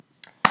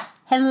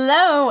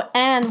Hello,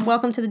 and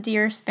welcome to the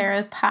Dear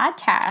Sparrows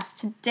podcast.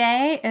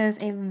 Today is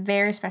a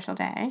very special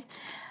day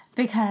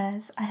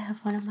because I have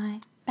one of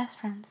my best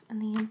friends in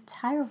the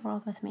entire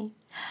world with me,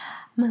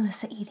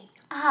 Melissa Eady.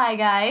 Hi,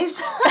 guys.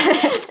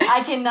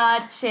 I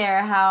cannot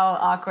share how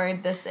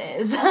awkward this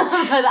is, but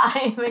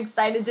I am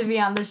excited to be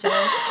on the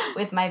show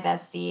with my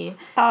bestie.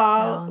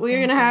 We're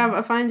going to have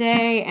a fun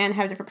day and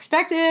have different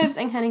perspectives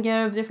and kind of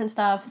give different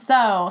stuff.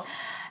 So,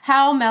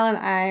 how Mel and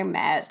I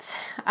met.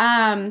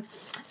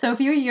 So a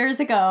few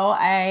years ago,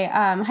 I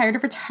hired a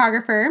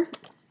photographer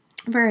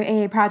for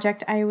a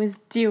project I was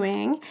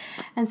doing.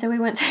 And so we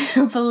went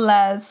to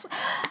Velez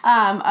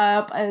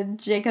up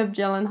Jacob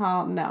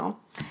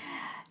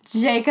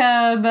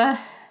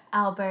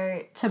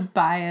Albert.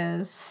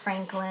 Tobias.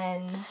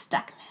 Franklin.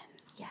 Stuckman.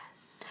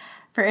 Yes.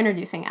 For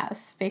introducing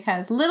us,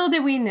 because little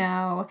did we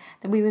know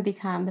that we would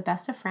become the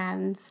best of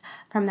friends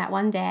from that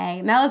one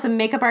day. Mel is a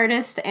makeup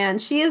artist,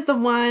 and she is the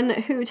one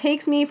who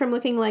takes me from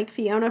looking like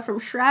Fiona from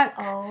Shrek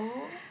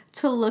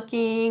to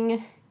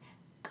looking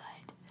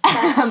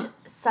good.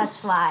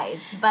 Such lies.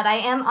 But I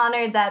am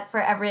honored that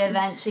for every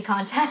event she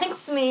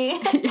contacts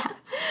me. Yes.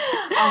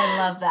 I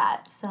love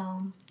that.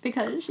 So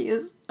because she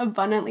is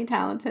abundantly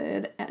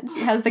talented and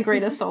she has the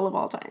greatest soul of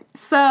all time.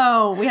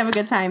 So we have a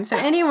good time. So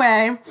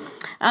anyway,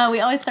 we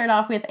always start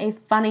off with a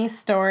funny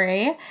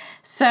story.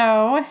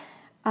 So,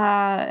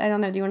 I don't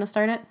know, do you want to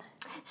start it?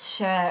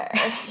 Sure.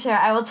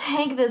 I will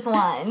take this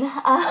one.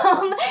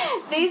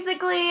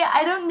 Basically,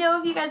 I don't know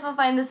if you guys will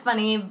find this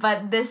funny,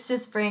 but this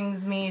just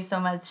brings me so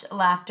much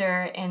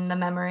laughter in the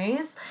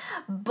memories.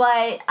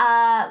 But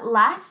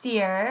last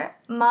year,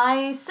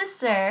 my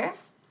sister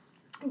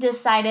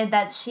decided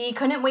that she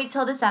couldn't wait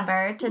till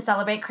December to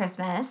celebrate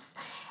Christmas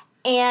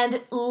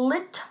and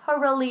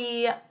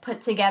literally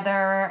put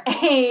together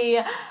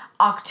a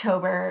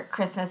October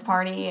Christmas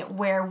party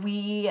where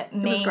we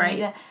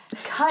made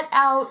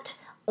cut-out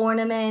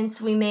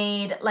ornaments. We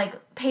made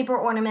paper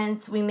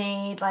ornaments. We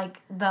made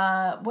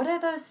what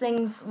are those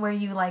things where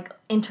you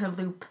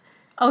interloop?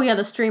 Oh yeah,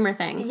 the streamer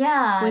things.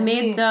 Yeah. We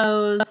made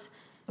those.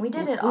 We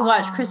did it all. We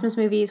watched Christmas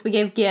movies. We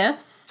gave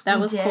gifts. That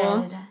was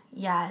cool.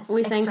 Yes.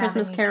 We sang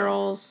Christmas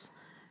carols.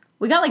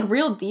 We got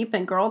real deep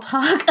in girl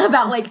talk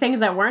about things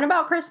that weren't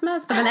about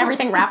Christmas, but then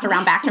everything wrapped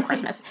around back to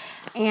Christmas.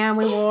 And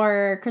we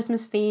wore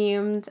Christmas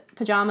themed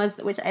pajamas,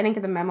 which I didn't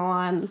get the memo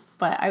on,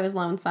 but I was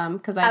lonesome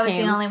because I was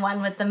the only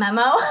one with the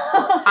memo.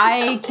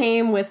 I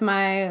came with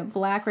my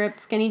black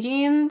ripped skinny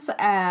jeans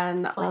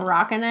and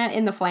rocking it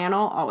in the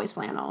flannel, always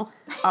flannel,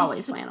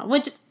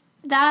 which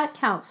that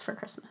counts for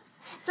Christmas.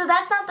 So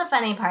that's not the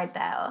funny part,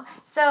 though.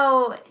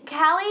 So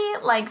Callie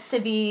likes to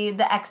be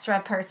the extra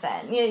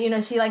person. You know,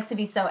 she likes to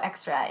be so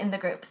extra in the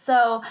group.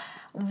 So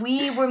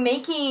we were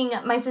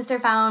my sister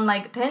found,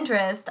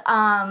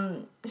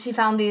 Pinterest. She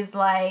found these,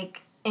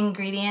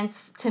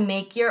 ingredients to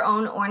make your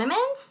own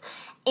ornaments.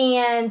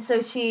 And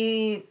so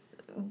she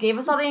gave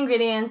us all the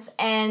ingredients,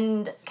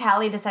 and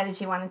Callie decided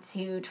she wanted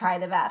to try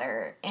the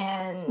batter.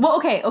 And well,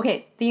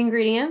 okay. The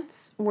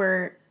ingredients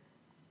were,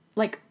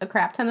 a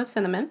crap ton of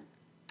cinnamon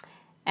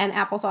and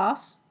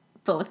applesauce,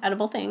 both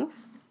edible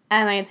things.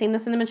 And I had seen the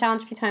cinnamon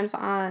challenge a few times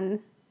on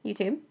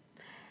YouTube.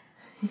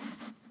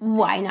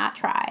 Why not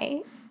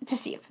try to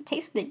see if it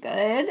tasted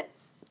good?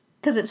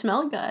 Because it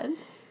smelled good.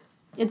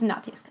 It did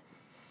not taste good.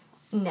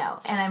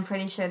 No, and I'm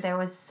pretty sure there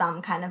was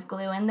some kind of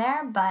glue in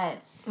there, but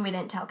we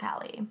didn't tell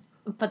Callie.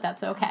 But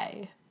that's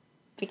okay.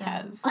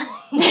 Because...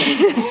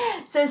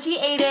 So she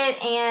ate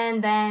it,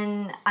 and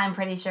then I'm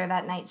pretty sure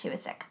that night she was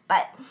sick.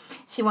 But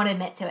she won't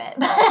admit to it.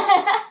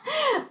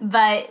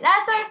 But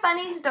that's our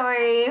funny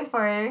story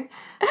for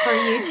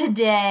you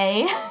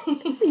today.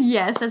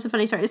 Yes, that's a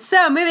funny story.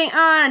 So moving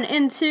on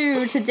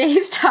into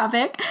today's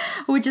topic,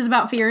 which is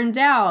about fear and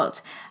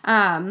doubt.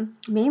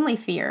 Mainly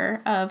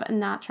fear of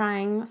not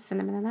trying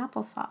cinnamon and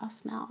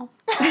applesauce, Mel.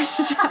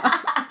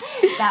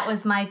 That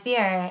was my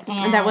fear.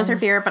 And that was her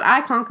fear, but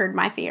I conquered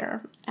my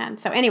fear. And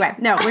so anyway,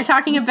 no, we're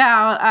talking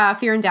about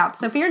fear and doubt.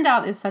 So fear and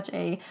doubt is such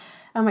a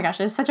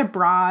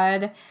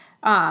broad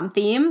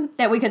theme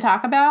that we could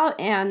talk about,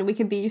 and we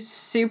could be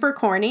super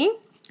corny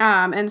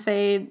and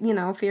say,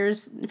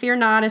 fear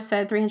not is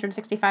said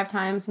 365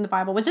 times in the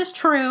Bible, which is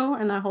true,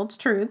 and that holds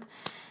truth.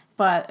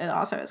 But it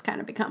also has kind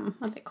of become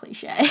a bit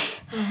cliche.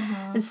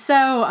 Mm-hmm.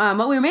 So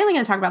what we're mainly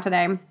going to talk about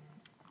today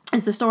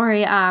is the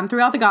story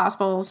throughout the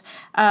Gospels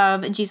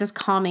of Jesus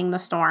calming the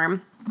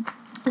storm.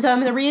 So I'm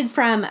going to read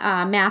from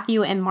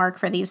Matthew and Mark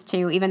for these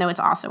two, even though it's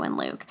also in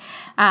Luke.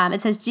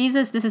 It says,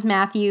 this is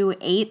Matthew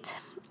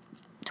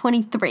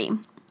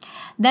 8:23.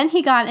 Then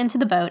he got into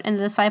the boat, and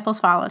the disciples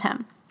followed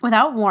him.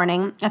 Without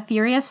warning, a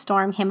furious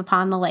storm came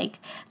upon the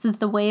lake, so that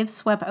the waves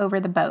swept over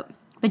the boat.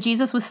 But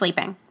Jesus was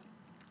sleeping.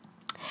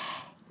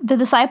 The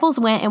disciples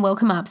went and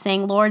woke him up,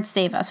 saying, "Lord,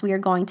 save us, we are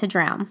going to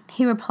drown."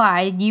 He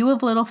replied, "You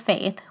of little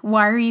faith,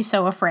 why are you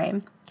so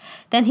afraid?"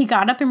 Then he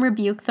got up and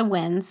rebuked the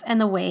winds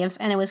and the waves,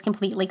 and it was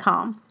completely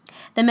calm.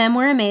 The men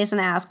were amazed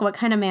and asked, "What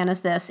kind of man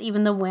is this?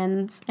 Even the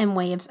winds and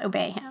waves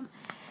obey him."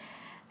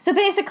 So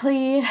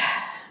basically,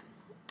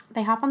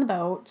 they hop on the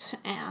boat,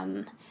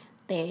 and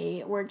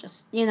they were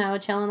just,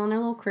 chilling on their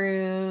little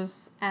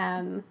cruise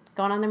and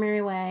going on their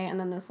merry way. And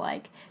then this,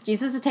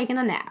 Jesus is taking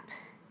a nap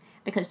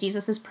because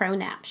Jesus is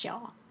pro-naps,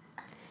 y'all.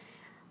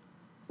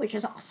 Which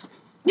is awesome.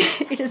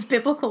 It is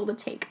biblical to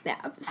take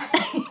naps.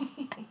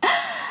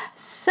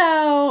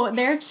 So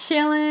they're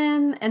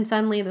chilling, and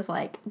suddenly this,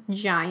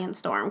 giant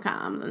storm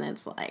comes, and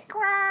it's like,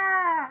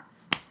 Rah!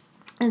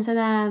 And so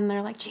then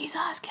they're like,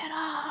 Jesus, get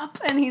up.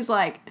 And he's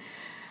like,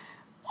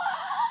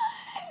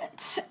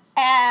 what?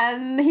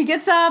 And he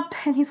gets up,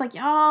 and he's like,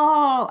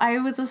 y'all, I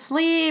was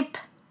asleep.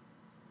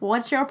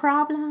 What's your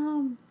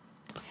problem?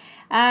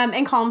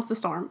 And calms the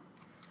storm.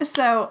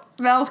 So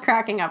Mel's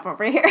cracking up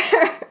over here.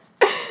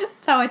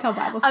 That's how I tell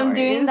Bible stories. I'm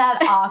doing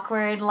that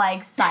awkward,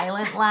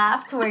 silent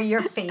laugh to where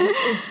your face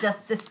is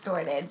just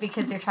distorted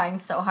because you're trying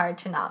so hard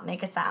to not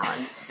make a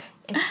sound.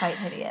 It's quite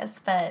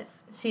hideous, but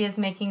she is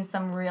making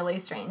some really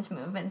strange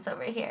movements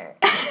over here.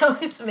 So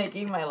it's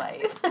making my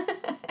life.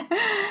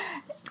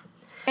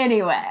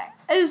 Anyway,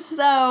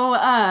 so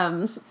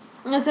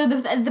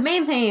the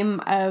main theme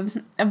of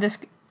this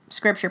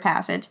scripture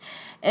passage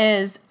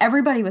is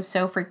everybody was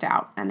so freaked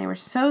out, and they were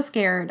so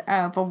scared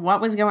of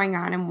what was going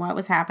on and what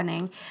was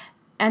happening.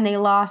 And they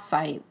lost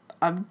sight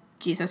of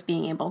Jesus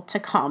being able to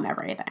calm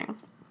everything.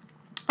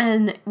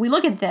 And we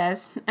look at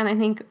this, and I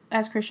think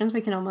as Christians, we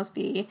can almost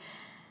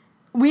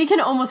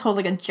hold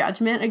a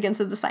judgment against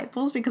the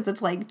disciples, because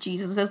it's like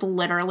Jesus is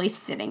literally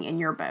sitting in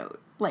your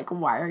boat.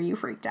 Why are you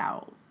freaked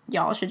out?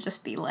 Y'all should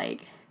just be what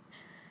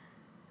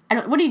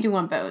do you do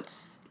on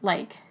boats?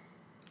 Fish.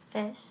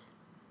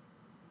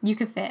 You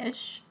could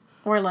fish.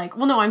 Or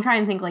no, I'm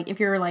trying to think, if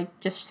you're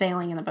just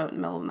sailing in a boat in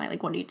the middle of the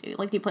night, what do you do?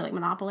 Do you play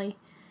Monopoly?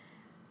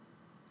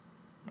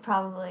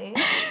 Probably.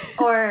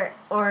 or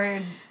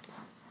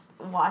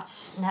watch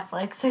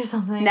Netflix or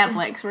something.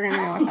 Netflix, we're going to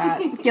go with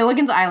that.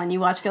 Gilligan's Island. You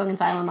watch Gilligan's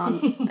Island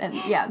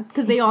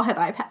because they all have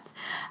iPads.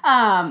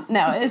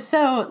 No, it's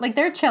so,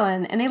 they're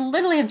chilling, and they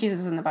literally have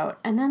Jesus in the boat,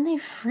 and then they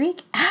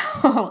freak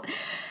out.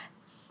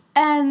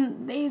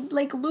 And they,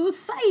 lose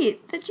sight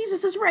that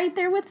Jesus is right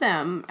there with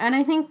them. And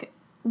I think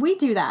we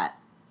do that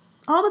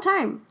all the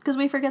time, because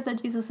we forget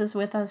that Jesus is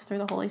with us through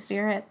the Holy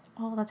Spirit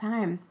all the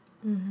time.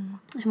 Mm-hmm.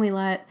 And we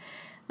let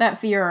that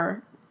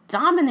fear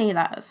dominate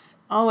us.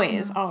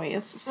 Always.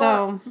 So.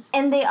 Well,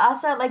 and they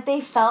also,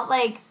 they felt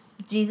like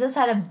Jesus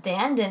had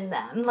abandoned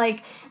them.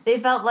 They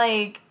felt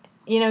he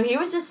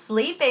was just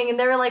sleeping, and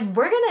they were like,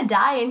 we're gonna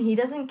die, and he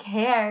doesn't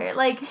care.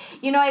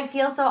 I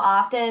feel so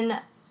often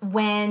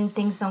when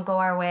things don't go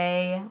our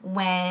way,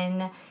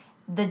 when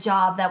the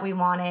job that we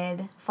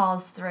wanted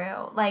falls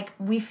through,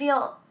 we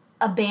feel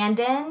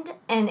abandoned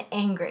and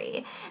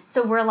angry.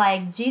 So we're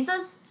like,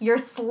 Jesus, you're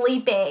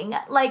sleeping.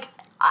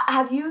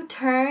 Have you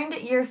turned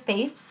your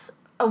face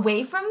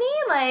away from me?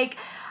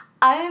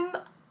 I'm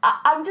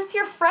just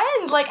your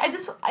friend. I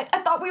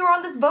thought we were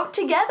on this boat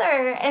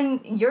together, and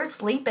you're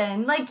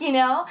sleeping. And I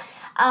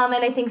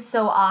think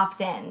so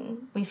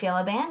often we feel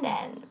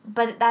abandoned,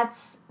 but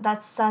that's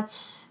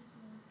such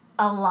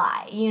a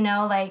lie,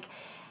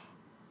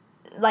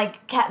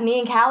 me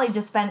and Callie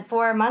just spent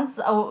 4 months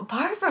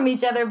apart from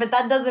each other, but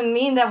that doesn't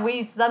mean that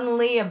we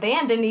suddenly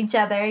abandoned each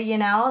other,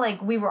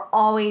 we were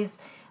always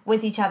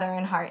with each other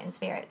in heart and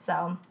spirit,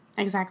 so.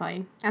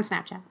 Exactly. And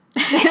Snapchat.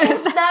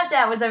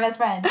 Snapchat was our best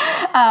friend.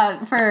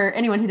 For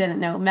anyone who didn't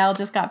know, Mel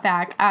just got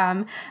back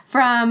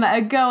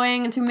from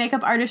going to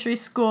makeup artistry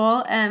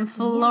school in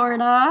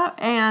Florida,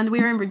 and we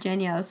were in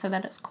Virginia, so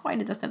that is quite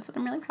a distance, and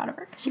I'm really proud of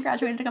her, because she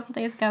graduated a couple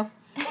days ago.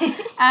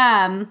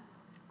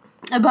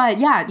 But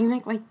yeah, you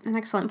make an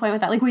excellent point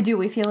with that.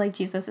 We feel like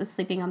Jesus is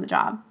sleeping on the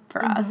job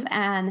for us,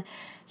 and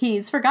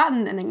he's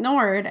forgotten and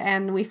ignored,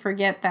 and we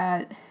forget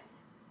that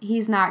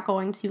he's not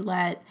going to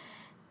let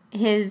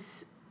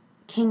his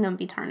kingdom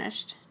be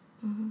tarnished.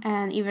 Mm-hmm.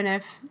 And even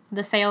if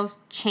the sails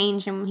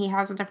change and he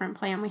has a different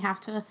plan, we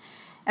have to,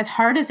 as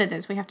hard as it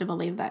is, we have to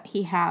believe that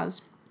he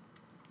has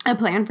a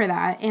plan for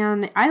that.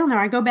 And I don't know,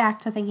 I go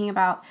back to thinking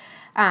about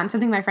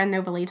something my friend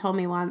Novalee told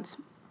me once,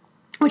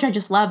 which I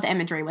just love the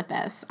imagery with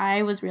this.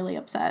 I was really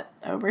upset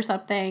over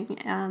something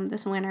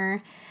this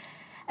winter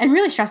and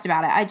really stressed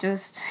about it.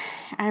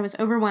 I was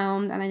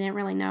overwhelmed, and I didn't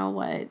really know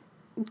what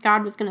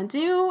God was going to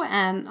do.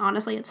 And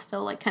honestly, it's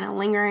still kind of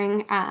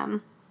lingering.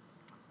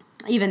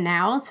 Even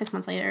now, 6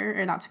 months later,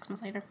 or not 6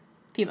 months later,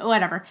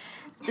 whatever.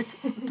 It's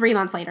 3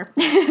 months later.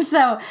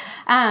 So,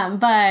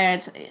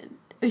 but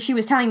she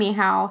was telling me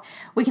how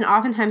we can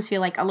oftentimes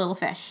feel like a little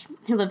fish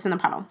who lives in a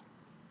puddle.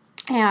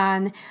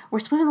 And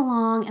we're swimming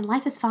along, and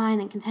life is fine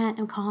and content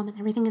and calm, and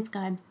everything is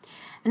good.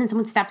 And then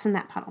someone steps in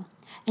that puddle.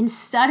 And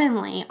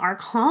suddenly, our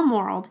calm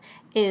world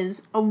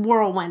is a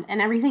whirlwind,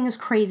 and everything is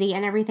crazy,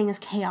 and everything is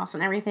chaos,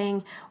 and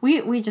everything...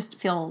 We just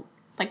feel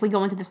like we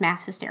go into this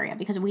mass hysteria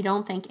because we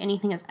don't think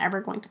anything is ever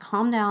going to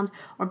calm down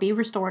or be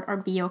restored or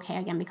be okay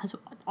again, because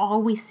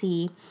all we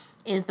see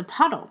is the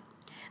puddle.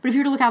 But if you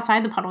were to look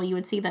outside the puddle, you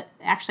would see that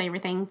actually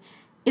everything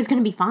is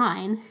going to be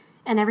fine,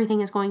 and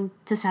everything is going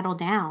to settle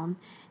down,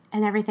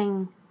 and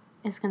everything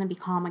is going to be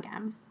calm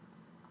again.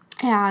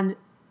 And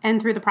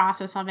And through the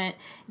process of it,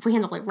 if we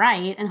handle it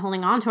right and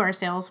holding on to our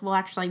sales, we'll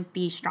actually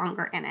be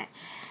stronger in it.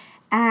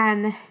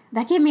 And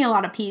that gave me a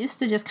lot of peace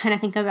to just kind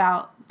of think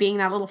about being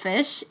that little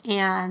fish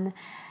and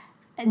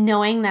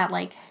knowing that,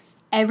 like,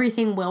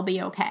 everything will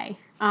be okay.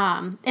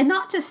 And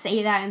not to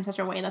say that in such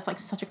a way that's, like,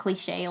 such a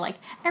cliche, like,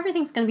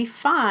 everything's going to be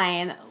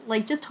fine.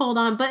 Like, just hold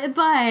on.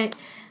 But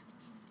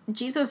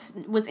Jesus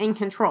was in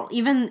control.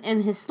 Even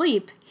in his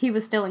sleep, he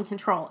was still in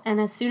control. And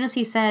as soon as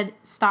he said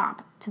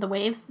stop to the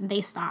waves,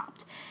 they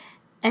stopped.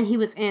 And he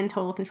was in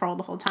total control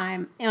the whole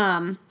time.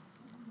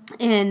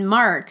 In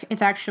Mark,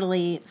 it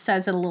actually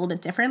says it a little bit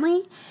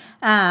differently.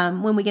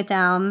 When we get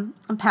down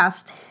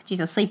past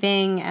Jesus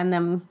sleeping and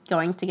them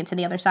going to get to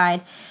the other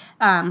side,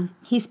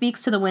 he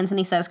speaks to the winds and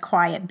he says,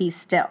 quiet, be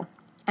still.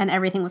 And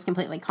everything was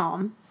completely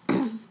calm.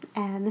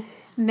 And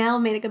Mel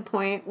made a good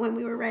point when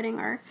we were writing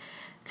our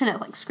kind of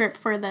like script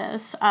for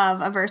this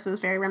of a verse that's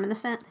very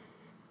reminiscent.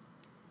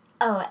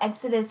 Oh,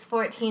 Exodus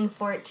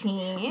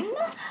 14:14.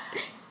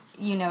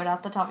 You know it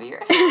off the top of your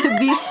head.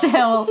 Be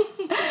still,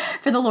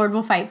 for the Lord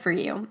will fight for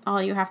you.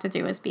 All you have to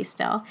do is be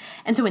still.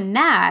 And so in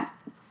that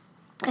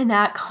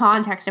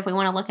context, if we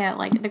want to look at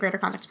like the greater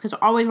context, because we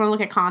always want to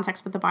look at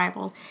context with the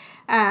Bible.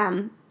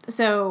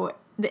 So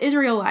the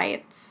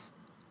Israelites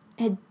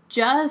had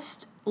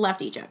just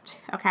left Egypt.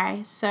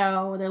 Okay,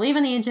 so they're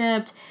leaving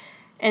Egypt.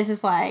 It's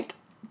this like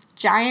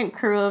giant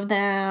crew of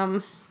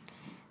them.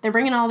 They're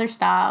bringing all their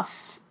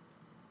stuff.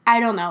 I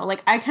don't know,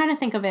 like, I kind of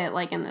think of it,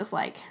 like, in this,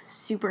 like,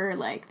 super,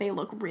 like, they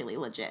look really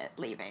legit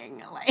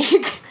leaving,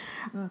 like,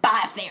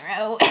 bye,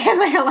 Pharaoh, and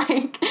they're,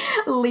 like,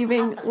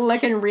 leaving,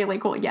 looking really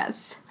cool,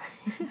 yes,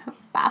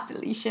 bye,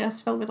 Felicia,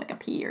 spelled with, like, a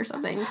P or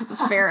something, because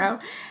it's Pharaoh,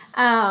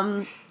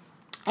 and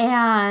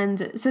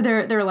so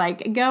they're,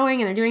 like,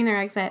 going, and they're doing their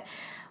exit.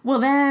 Well,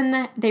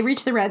 then they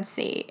reach the Red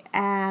Sea,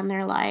 and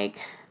they're,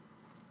 like,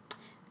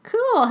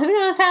 cool, who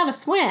knows how to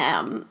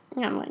swim?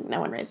 And I'm like,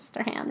 no one raises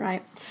their hand,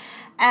 right?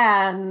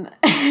 And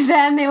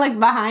then they look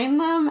behind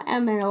them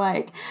and they're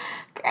like,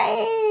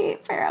 great,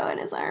 Pharaoh and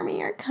his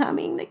army are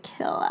coming to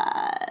kill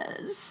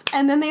us.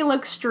 And then they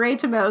look straight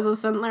to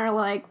Moses and they're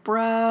like,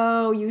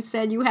 bro, you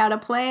said you had a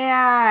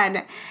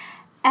plan.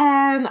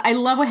 And I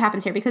love what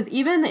happens here because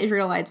even the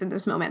Israelites in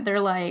this moment, they're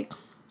like,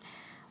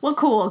 well,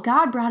 cool,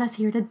 God brought us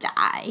here to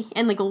die.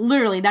 And like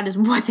literally that is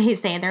what they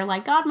say. They're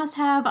like, God must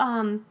have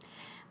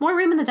more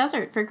room in the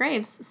desert for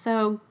graves.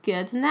 So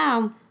good to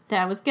know.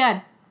 That was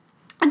good.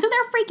 And so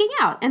they're freaking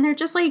out, and they're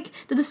just like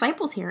the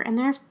disciples here, and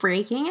they're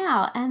freaking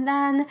out. And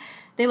then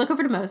they look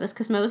over to Moses,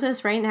 because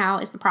Moses right now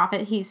is the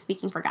prophet. He's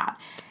speaking for God.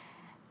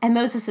 And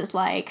Moses is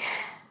like,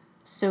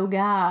 so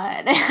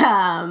God.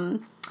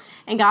 And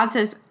God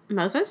says,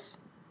 Moses,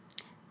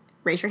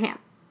 raise your hand.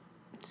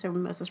 So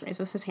Moses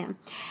raises his hand.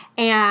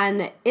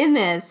 And in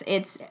this,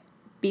 it's,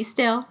 be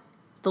still,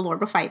 the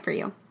Lord will fight for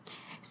you.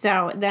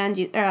 So then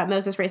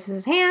Moses raises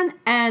his hand,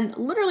 and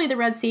literally the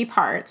Red Sea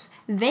parts.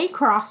 They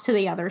cross to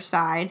the other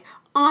side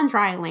on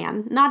dry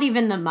land, not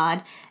even the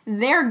mud.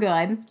 They're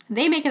good.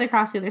 They make it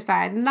across the other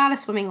side. Not a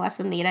swimming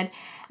lesson needed.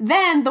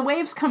 Then the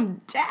waves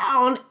come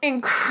down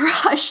and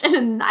crush and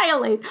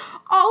annihilate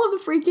all of the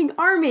freaking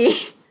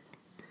army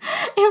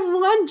in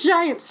one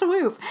giant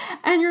swoop.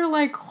 And you're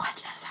like, what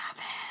just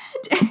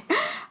happened?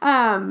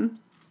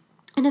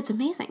 And it's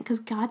amazing because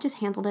God just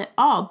handled it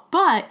all.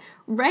 But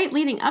right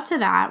leading up to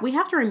that, we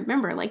have to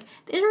remember, like,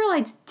 the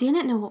Israelites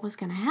didn't know what was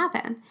going to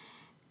happen.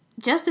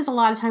 Just as a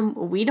lot of time,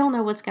 we don't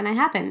know what's going to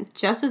happen.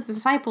 Just as the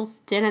disciples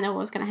didn't know what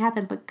was going to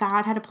happen, but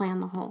God had a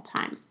plan the whole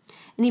time.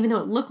 And even though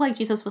it looked like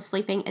Jesus was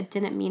sleeping, it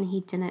didn't mean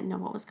he didn't know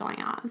what was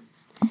going on.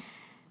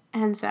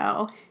 And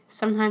so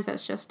sometimes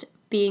that's just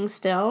being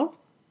still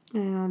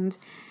and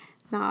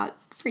not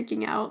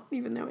freaking out,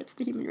 even though it's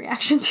the human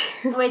reaction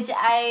too. Which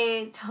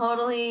I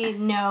totally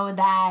know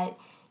that,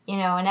 you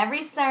know, in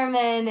every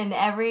sermon and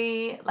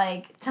every,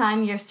 like,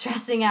 time you're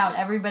stressing out,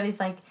 everybody's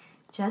like,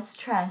 just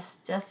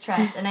trust.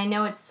 And I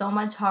know it's so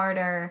much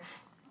harder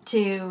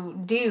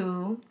to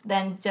do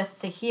than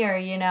just to hear,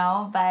 you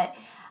know, but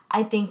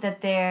I think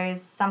that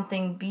there's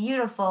something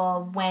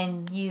beautiful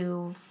when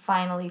you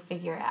finally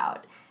figure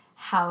out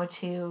how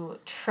to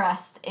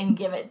trust and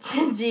give it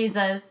to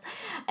Jesus.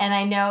 And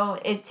I know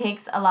it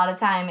takes a lot of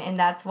time, and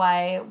that's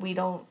why we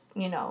don't,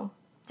 you know,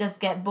 just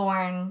get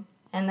born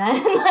and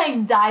then,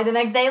 like, die the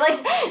next day.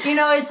 Like, you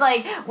know, it's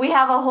like we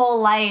have a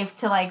whole life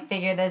to, like,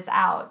 figure this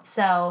out.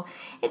 So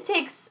it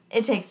takes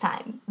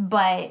time.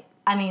 But,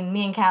 I mean,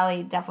 me and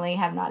Callie definitely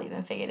have not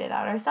even figured it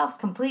out ourselves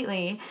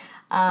completely.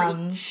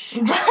 But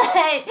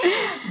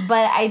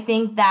I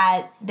think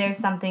that there's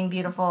something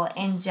beautiful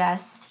in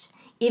just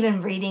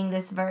even reading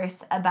this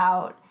verse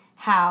about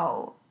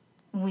how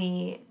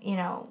we, you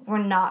know, we're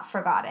not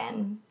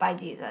forgotten by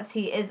Jesus.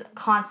 He is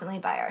constantly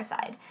by our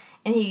side.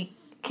 And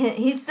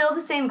he's still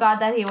the same God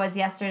that he was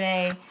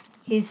yesterday.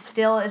 He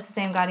still is the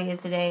same God he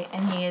is today.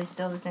 And he is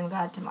still the same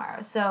God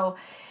tomorrow. So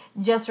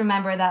just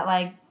remember that,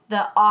 like,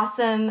 the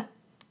awesome,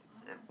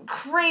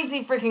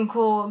 crazy freaking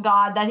cool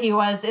God that he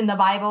was in the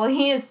Bible,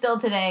 he is still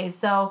today.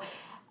 So,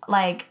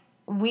 like,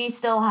 we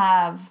still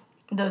have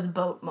those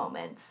boat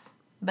moments.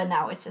 but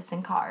now it's just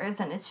in cars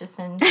and it's just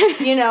in,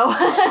 you know.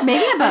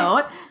 Maybe a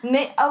boat.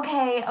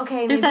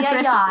 Okay, There's maybe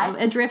that a yacht.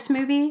 a drift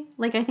movie.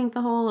 Like, I think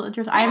the whole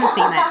drift. I haven't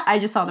seen it. I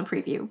just saw the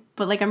preview,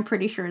 but like, I'm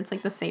pretty sure it's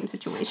like the same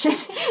situation.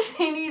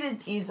 They needed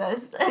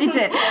Jesus. It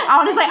did.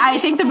 Honestly, I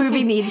think the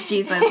movie needs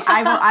Jesus.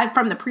 I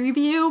from the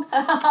preview,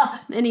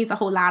 it needs a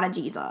whole lot of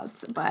Jesus.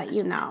 But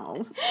you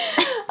know,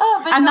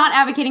 I'm not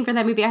advocating for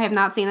that movie. I have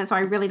not seen it, so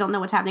I really don't know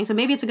what's happening. So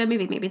maybe it's a good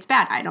movie. Maybe it's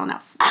bad. I don't know.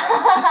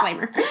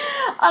 Disclaimer.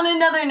 On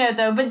another note,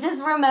 though, but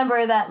just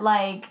remember that,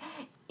 like,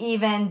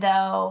 even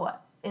though,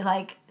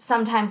 like,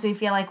 sometimes we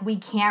feel like we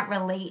can't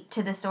relate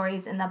to the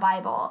stories in the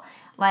Bible,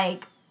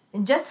 like,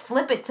 just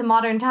flip it to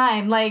modern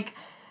time. Like,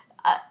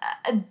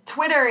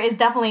 Twitter is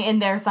definitely in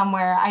there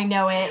somewhere. I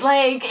know it.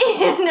 Like,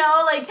 you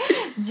know, like,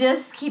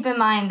 just keep in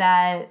mind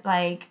that,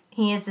 like,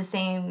 he is the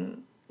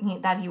same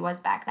that he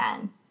was back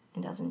then.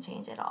 It doesn't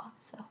change at all,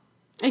 so.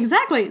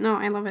 Exactly. No,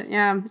 I love it.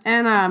 Yeah.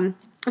 And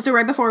so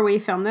right before we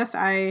filmed this,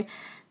 I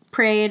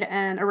prayed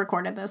and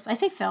recorded this. I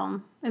say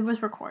film. It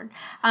was record.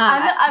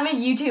 I'm a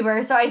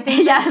YouTuber, so I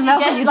think yeah, that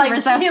Mel's a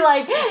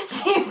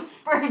YouTuber, she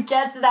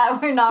forgets that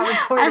we're not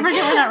recording. I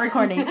forget we're not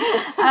recording.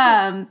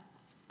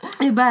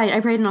 But I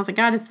prayed and I was like,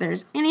 God, if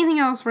there's anything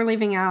else we're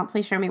leaving out,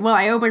 please show me. Well,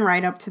 I opened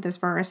right up to this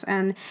verse,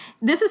 and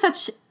this is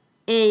such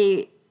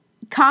a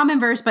common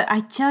verse, but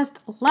I just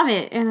love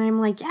it. And I'm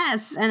like,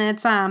 yes. And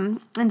it's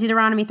in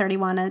Deuteronomy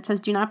 31, and it says,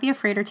 do not be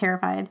afraid or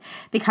terrified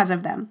because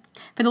of them.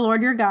 For the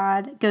Lord your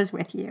God goes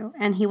with you,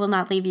 and he will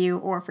not leave you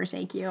or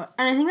forsake you.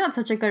 And I think that's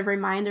such a good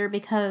reminder,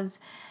 because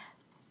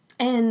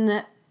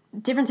in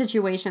different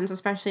situations,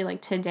 especially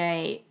like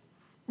today,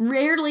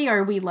 rarely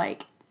are we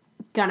like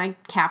gonna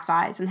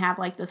capsize and have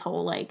like this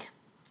whole like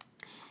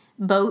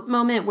boat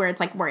moment where it's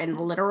like we're in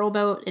the literal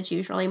boat. It's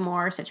usually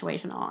more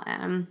situational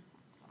and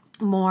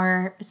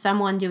more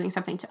someone doing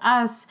something to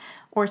us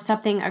or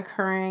something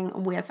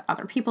occurring with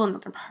other people and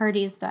other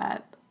parties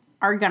that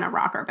are gonna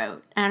rock our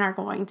boat and are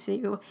going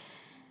to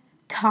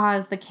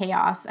cause the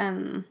chaos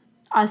and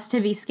us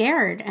to be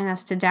scared and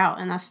us to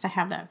doubt and us to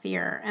have that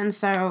fear. And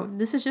so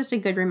this is just a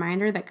good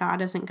reminder that God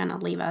isn't gonna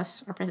leave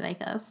us or forsake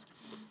us.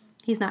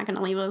 He's not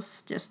gonna leave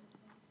us just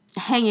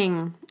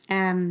hanging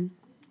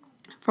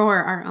for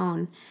our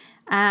own.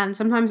 And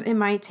sometimes it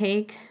might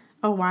take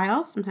a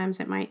while. Sometimes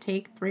it might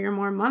take 3 or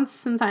more months.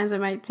 Sometimes it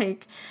might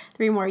take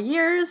 3 more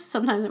years.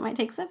 Sometimes it might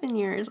take 7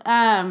 years.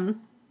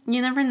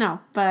 You never know.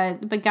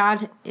 But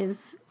God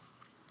is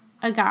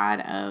a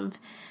God of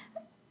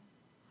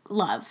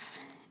love,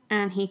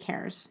 and he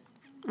cares.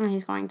 And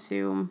he's going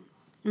to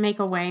make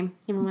a way,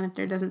 even when if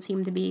there doesn't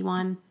seem to be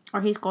one,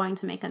 or he's going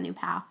to make a new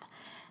path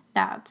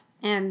that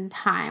in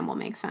time will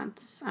make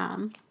sense.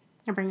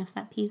 And bring us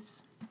that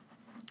peace.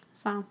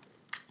 So,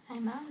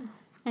 Amen.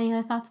 Any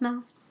other thoughts,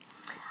 Mel?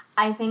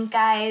 I think,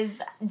 guys,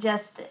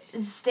 just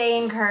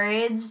stay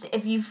encouraged.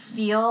 If you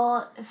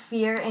feel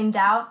fear and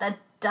doubt, that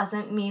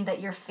doesn't mean that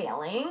you're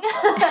failing.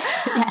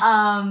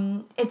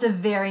 Yes. It's a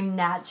very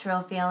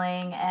natural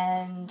feeling,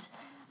 and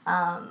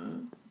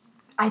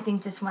I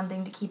think just one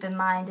thing to keep in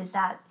mind is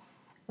that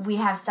we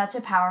have such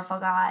a powerful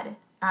God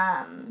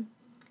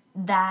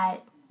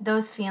that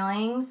those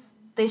feelings,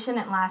 they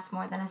shouldn't last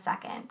more than a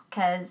second,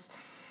 because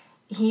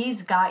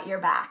he's got your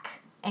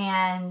back.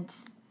 And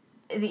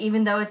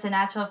even though it's a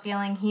natural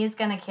feeling, he's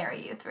going to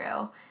carry you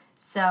through.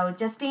 So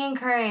just be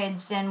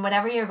encouraged, and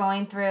whatever you're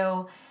going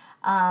through,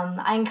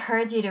 I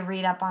encourage you to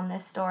read up on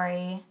this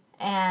story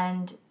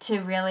and to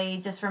really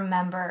just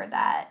remember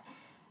that,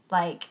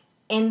 like,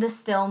 in the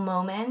still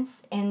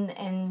moments,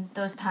 in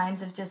those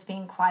times of just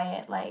being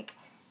quiet, like,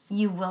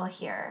 you will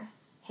hear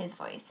his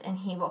voice, and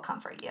he will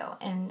comfort you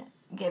and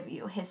give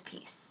you his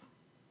peace.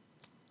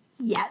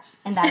 Yes.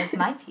 And that is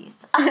my peace.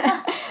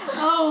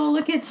 Oh,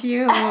 look at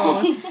you.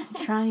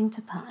 Trying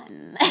to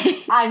pun.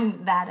 I'm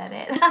bad at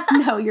it.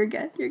 No, you're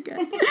good. You're good.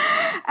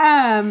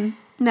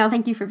 Mel,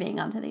 thank you for being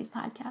on today's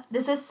podcast.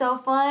 This was so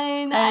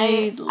fun.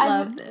 I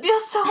loved it. It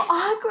feels so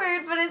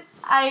awkward, but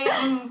I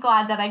am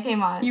glad that I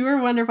came on. You were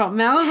wonderful.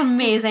 Mel is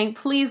amazing.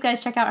 Please,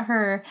 guys, check out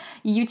her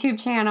YouTube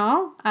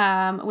channel,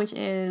 which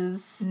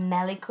is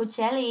Melly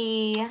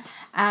Cocelli.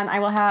 And I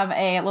will have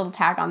a little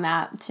tag on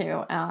that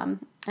too,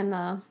 in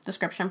the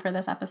description for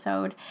this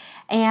episode.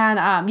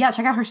 And yeah,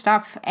 check out her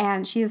stuff.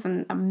 And she is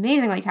an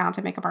amazingly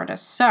talented makeup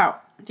artist. So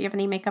if you have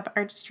any makeup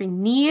artistry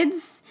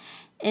needs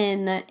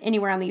in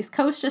anywhere on the East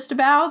Coast, just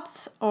about,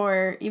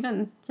 or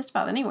even just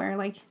about anywhere,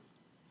 like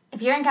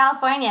if you're in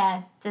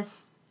California,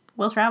 just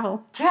we'll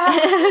travel. We'll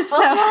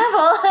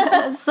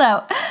travel.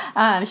 So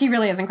she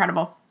really is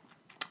incredible.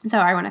 So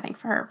I want to thank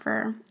her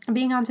for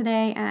being on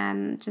today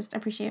and just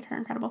appreciate her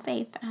incredible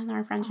faith and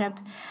our friendship.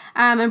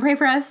 And pray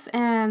for us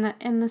in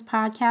this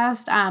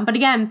podcast. But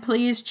again,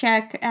 please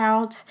check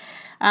out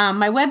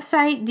my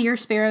website,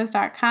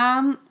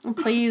 dearsparrows.com.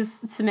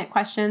 Please submit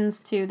questions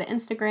to the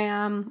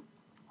Instagram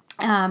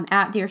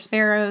at Dear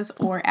Sparrows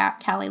or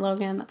at Callie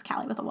Logan. That's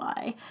Callie with a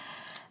Y.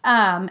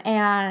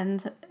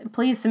 And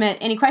please submit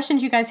any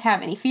questions you guys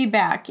have, any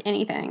feedback,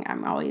 anything.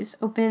 I'm always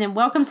open and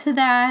welcome to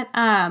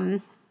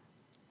that.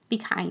 Be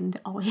kind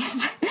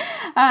always.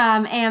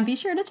 And be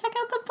sure to check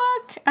out the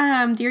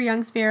book, Dear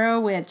Young Sparrow,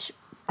 which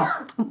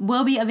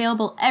will be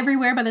available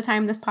everywhere by the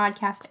time this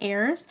podcast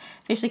airs.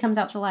 Officially comes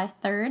out July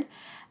 3rd.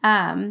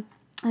 And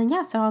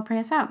yeah, so I'll pray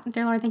us out.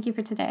 Dear Lord, thank you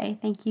for today.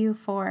 Thank you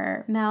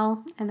for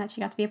Mel and that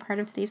she got to be a part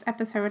of today's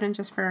episode, and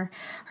just for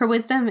her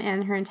wisdom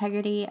and her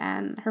integrity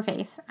and her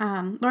faith.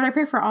 Lord, I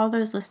pray for all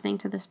those listening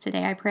to this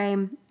today. I pray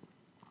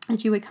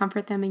that you would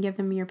comfort them and give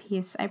them your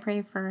peace. I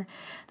pray for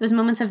those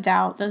moments of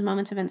doubt, those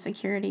moments of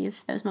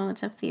insecurities, those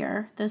moments of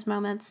fear, those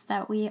moments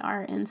that we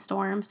are in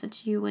storms,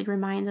 that you would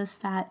remind us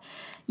that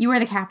you are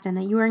the captain,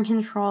 that you are in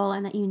control,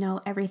 and that you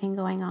know everything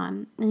going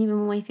on. And even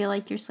when we feel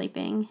like you're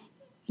sleeping,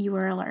 you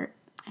are alert,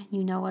 and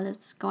you know what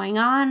is going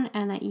on,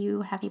 and that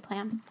you have a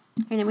plan.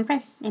 In your name we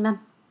pray. Amen.